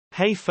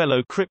Hey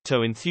fellow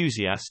crypto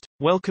enthusiast,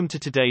 welcome to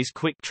today's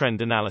quick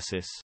trend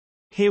analysis.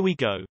 Here we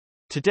go.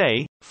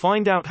 Today,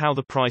 find out how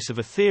the price of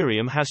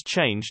Ethereum has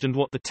changed and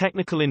what the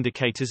technical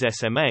indicators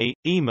SMA,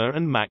 EMA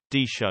and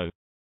MACD show.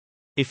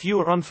 If you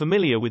are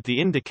unfamiliar with the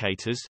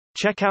indicators,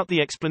 check out the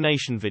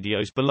explanation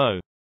videos below.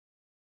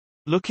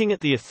 Looking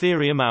at the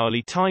Ethereum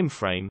hourly time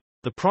frame,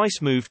 the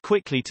price moved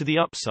quickly to the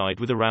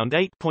upside with around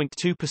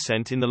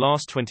 8.2% in the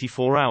last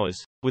 24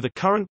 hours, with a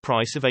current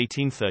price of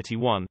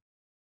 $18.31.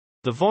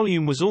 The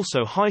volume was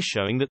also high,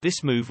 showing that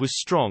this move was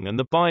strong and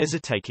the buyers are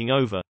taking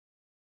over.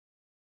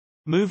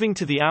 Moving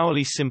to the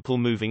hourly simple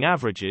moving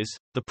averages,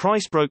 the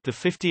price broke the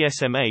 50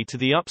 SMA to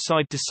the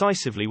upside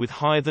decisively with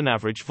higher than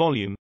average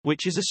volume,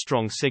 which is a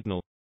strong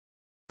signal.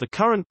 The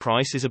current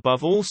price is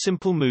above all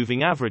simple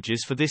moving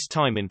averages for this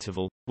time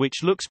interval,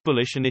 which looks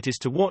bullish, and it is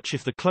to watch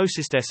if the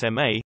closest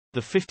SMA,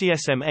 the 50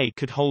 SMA,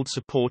 could hold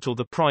support or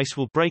the price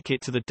will break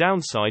it to the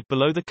downside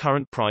below the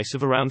current price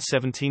of around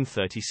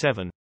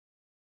 $17.37.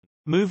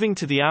 Moving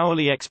to the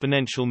hourly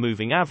exponential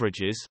moving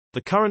averages,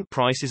 the current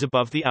price is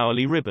above the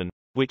hourly ribbon,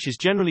 which is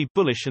generally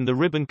bullish, and the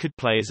ribbon could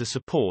play as a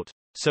support,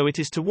 so it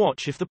is to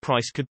watch if the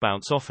price could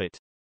bounce off it.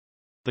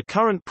 The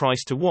current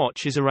price to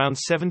watch is around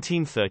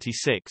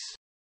 $17.36.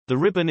 The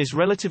ribbon is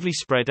relatively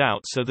spread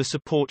out, so the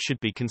support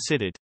should be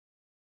considered.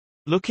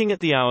 Looking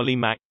at the hourly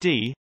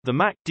MACD, the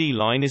MACD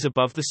line is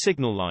above the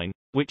signal line,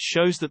 which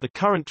shows that the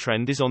current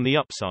trend is on the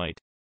upside.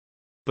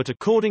 But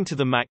according to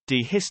the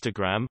MACD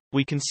histogram,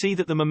 we can see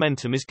that the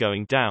momentum is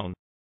going down.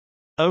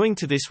 Owing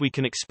to this, we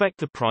can expect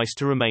the price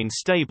to remain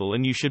stable,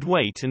 and you should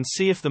wait and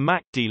see if the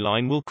MACD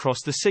line will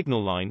cross the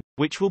signal line,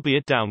 which will be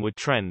a downward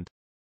trend.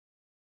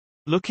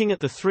 Looking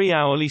at the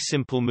 3-hourly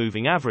simple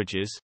moving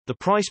averages, the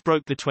price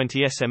broke the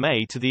 20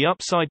 SMA to the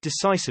upside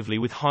decisively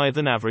with higher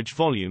than average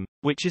volume,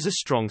 which is a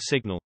strong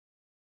signal.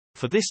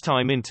 For this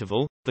time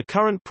interval, the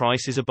current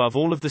price is above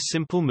all of the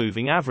simple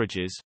moving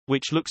averages,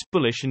 which looks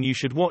bullish, and you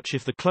should watch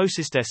if the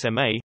closest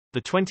SMA,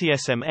 the 20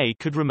 SMA,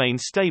 could remain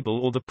stable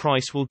or the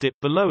price will dip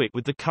below it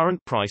with the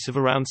current price of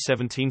around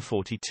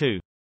 $17.42.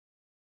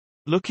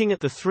 Looking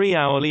at the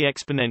 3-hourly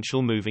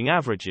exponential moving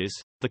averages,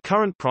 the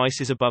current price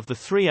is above the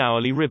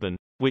 3-hourly ribbon,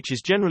 which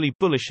is generally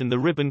bullish, and the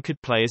ribbon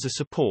could play as a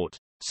support,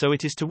 so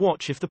it is to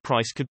watch if the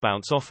price could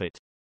bounce off it.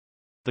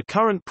 The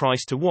current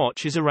price to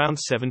watch is around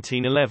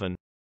 $17.11.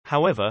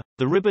 However,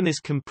 the ribbon is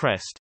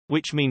compressed,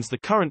 which means the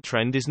current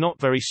trend is not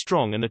very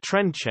strong and a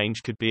trend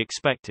change could be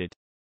expected.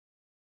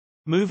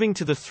 Moving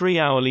to the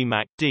 3-hourly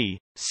MACD,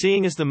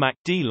 seeing as the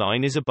MACD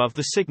line is above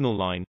the signal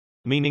line,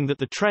 meaning that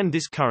the trend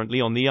is currently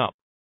on the up.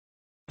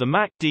 The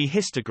MACD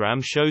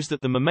histogram shows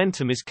that the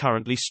momentum is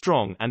currently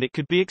strong, and it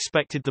could be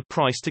expected the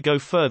price to go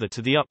further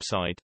to the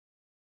upside.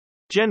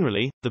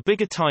 Generally, the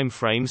bigger time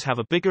frames have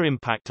a bigger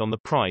impact on the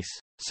price,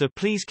 so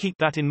please keep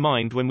that in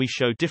mind when we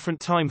show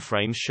different time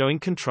frames showing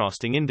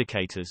contrasting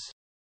indicators.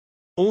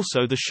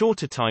 Also, the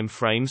shorter time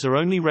frames are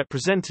only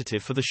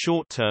representative for the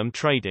short-term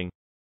trading.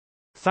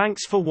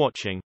 Thanks for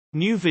watching.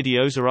 New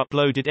videos are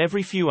uploaded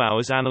every few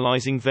hours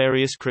analyzing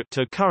various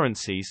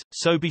cryptocurrencies,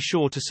 so be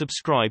sure to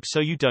subscribe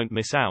so you don't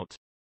miss out.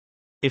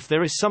 If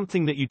there is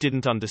something that you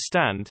didn't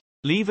understand,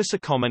 leave us a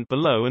comment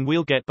below and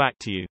we'll get back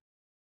to you.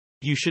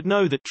 You should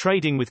know that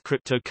trading with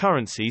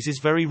cryptocurrencies is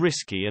very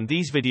risky, and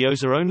these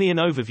videos are only an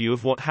overview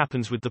of what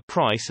happens with the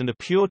price and a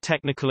pure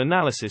technical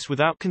analysis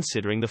without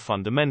considering the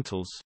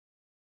fundamentals.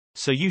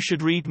 So you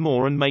should read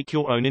more and make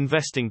your own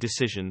investing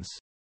decisions.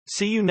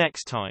 See you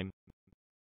next time.